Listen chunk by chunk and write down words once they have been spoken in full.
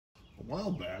while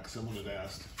back, someone had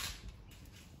asked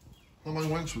how my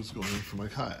winch was going for my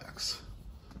kayaks.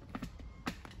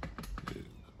 Okay,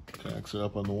 kayaks are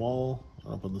up on the wall,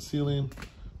 up on the ceiling,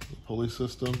 the pulley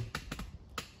system.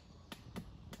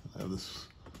 I have this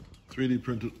 3D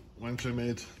printed winch I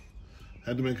made.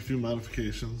 Had to make a few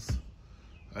modifications.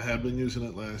 I had been using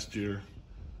it last year,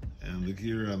 and the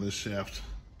gear on this shaft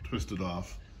twisted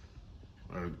off,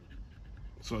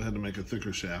 so I had to make a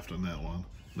thicker shaft on that one.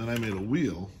 Then I made a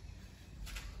wheel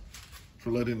for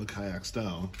letting the kayaks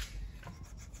down.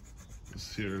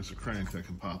 This here is a crank that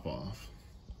can pop off.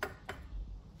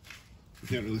 You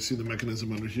can't really see the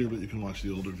mechanism under here, but you can watch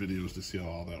the older videos to see how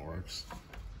all that works.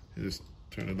 You just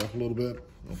turn it up a little bit,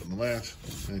 open the latch,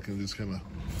 and you can just kind of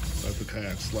let the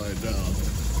kayak slide down.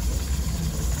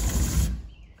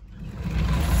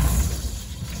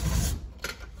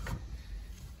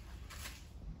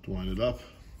 To wind it up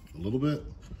a little bit,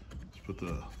 just put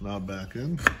the knob back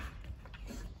in,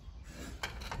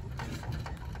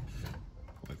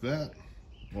 like that,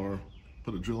 or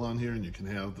put a drill on here and you can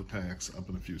have the kayaks up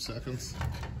in a few seconds.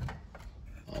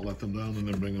 I'll let them down and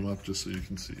then bring them up just so you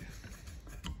can see.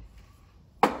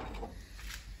 Alright,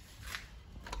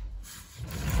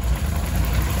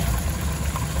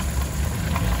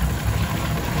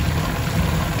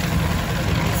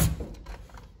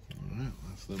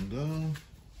 that's them down.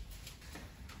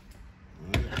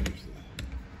 Alright, here's the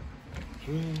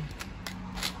drill.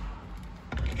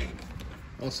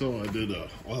 Also, I did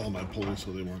oil my pulleys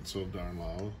so they weren't so darn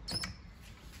loud. Just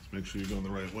make sure you're going the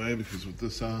right way, because with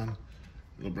this on,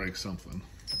 it'll break something.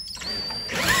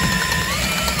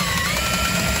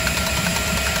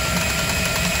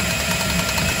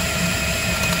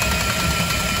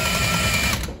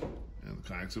 And the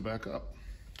kayaks are back up.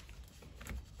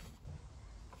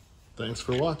 Thanks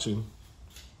for watching.